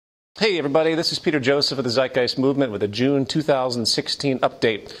Hey everybody, this is Peter Joseph of the Zeitgeist Movement with a June 2016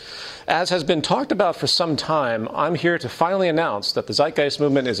 update. As has been talked about for some time, I'm here to finally announce that the Zeitgeist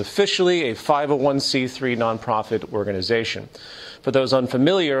Movement is officially a 501c3 nonprofit organization. For those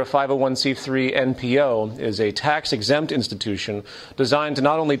unfamiliar, a 501c3 NPO is a tax-exempt institution designed to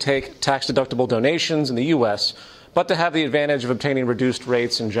not only take tax-deductible donations in the U.S., but to have the advantage of obtaining reduced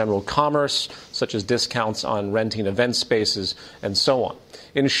rates in general commerce, such as discounts on renting event spaces, and so on.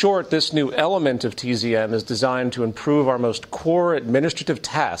 In short, this new element of TZM is designed to improve our most core administrative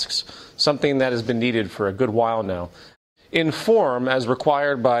tasks, something that has been needed for a good while now. In form, as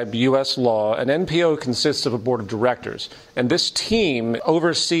required by U.S. law, an NPO consists of a board of directors, and this team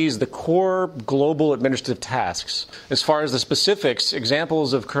oversees the core global administrative tasks. As far as the specifics,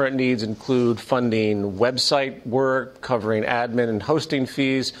 examples of current needs include funding website work, covering admin and hosting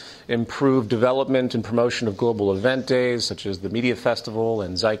fees, improved development and promotion of global event days, such as the Media Festival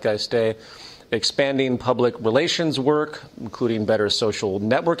and Zeitgeist Day, expanding public relations work, including better social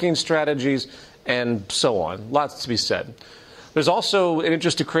networking strategies, and so on. Lots to be said. There's also an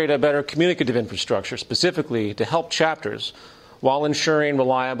interest to create a better communicative infrastructure, specifically to help chapters, while ensuring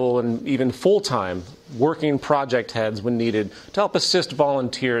reliable and even full-time working project heads when needed to help assist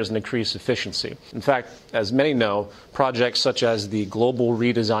volunteers and increase efficiency. In fact, as many know, projects such as the Global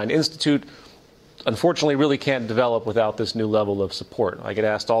Redesign Institute unfortunately really can't develop without this new level of support. I get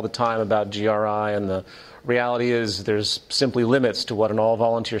asked all the time about GRI, and the reality is there's simply limits to what an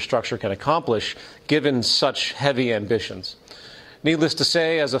all-volunteer structure can accomplish given such heavy ambitions. Needless to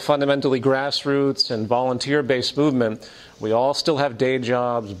say, as a fundamentally grassroots and volunteer-based movement, we all still have day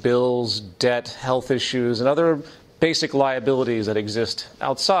jobs, bills, debt, health issues, and other basic liabilities that exist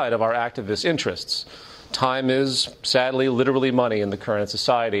outside of our activist interests. Time is, sadly, literally money in the current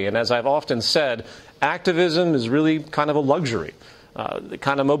society. And as I've often said, activism is really kind of a luxury. The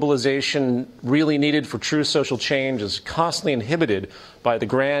kind of mobilization really needed for true social change is constantly inhibited by the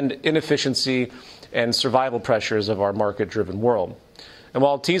grand inefficiency and survival pressures of our market-driven world. And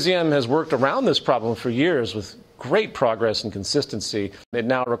while TZM has worked around this problem for years with great progress and consistency, it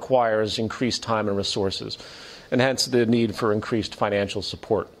now requires increased time and resources, and hence the need for increased financial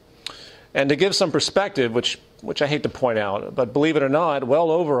support. And to give some perspective, which I hate to point out, but believe it or not,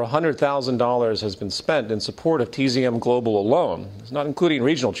 well over $100,000 has been spent in support of TZM Global alone, it's not including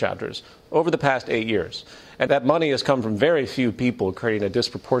regional chapters, over the past 8 years. And that money has come from very few people, creating a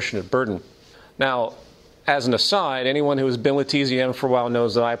disproportionate burden. Now, as an aside, anyone who has been with TZM for a while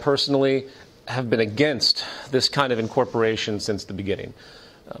knows that I personally have been against this kind of incorporation since the beginning.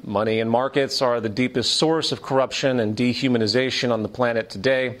 Money and markets are the deepest source of corruption and dehumanization on the planet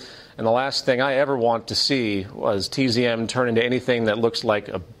today, and the last thing I ever want to see was TZM turn into anything that looks like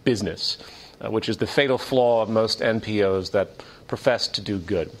a business, which is the fatal flaw of most NPOs that profess to do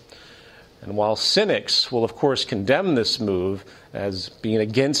good. And while cynics will, of course, condemn this move as being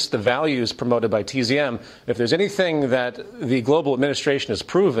against the values promoted by TZM, if there's anything that the global administration has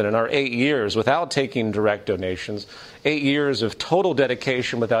proven in our 8 years without taking direct donations, 8 years of total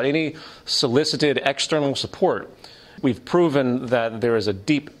dedication without any solicited external support, we've proven that there is a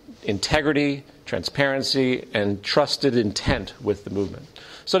deep integrity, transparency, and trusted intent with the movement.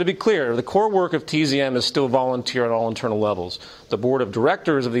 So to be clear, the core work of TZM is still volunteer on all internal levels. The board of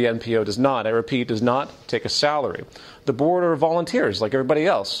directors of the NPO does not, I repeat, does not take a salary. The board are volunteers like everybody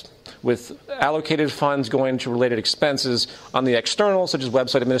else, with allocated funds going to related expenses on the external, such as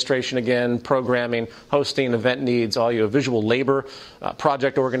website administration again, programming, hosting, event needs, audio-visual labor,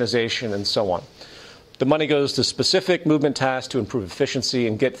 project organization, and so on. The money goes to specific movement tasks to improve efficiency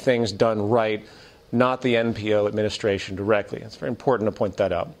and get things done right, not the NPO administration directly. It's very important to point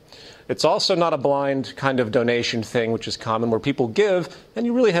that out. It's also not a blind kind of donation thing, which is common, where people give and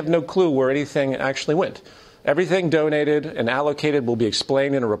you really have no clue where anything actually went. Everything donated and allocated will be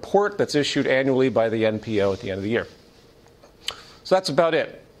explained in a report that's issued annually by the NPO at the end of the year. So that's about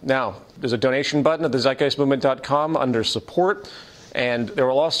it. Now, there's a donation button at the zeitgeistmovement.com under support. And there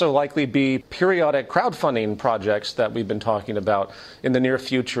will also likely be periodic crowdfunding projects that we've been talking about in the near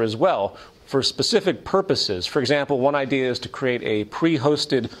future as well for specific purposes. For example, one idea is to create a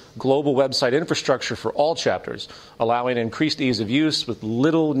pre-hosted global website infrastructure for all chapters, allowing increased ease of use with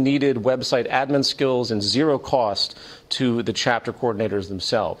little needed website admin skills and zero cost to the chapter coordinators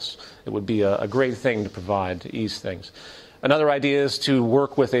themselves. It would be a great thing to provide to ease things. Another idea is to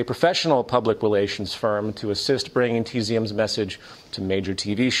work with a professional public relations firm to assist bringing TZM's message to major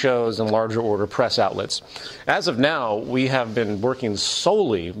TV shows and larger order press outlets. As of now, we have been working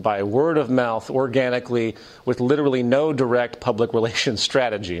solely by word of mouth, organically, with literally no direct public relations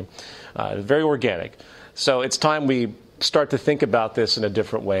strategy. Very organic. So it's time we start to think about this in a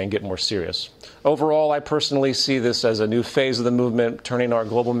different way and get more serious. Overall, I personally see this as a new phase of the movement, turning our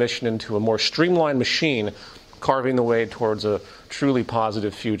global mission into a more streamlined machine, carving the way towards a truly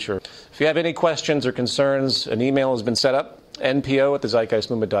positive future. If you have any questions or concerns, an email has been set up,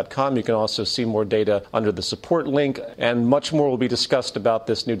 npo@thezeitgeistmovement.com. You can also see more data under the support link, and much more will be discussed about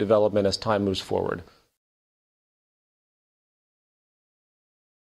this new development as time moves forward.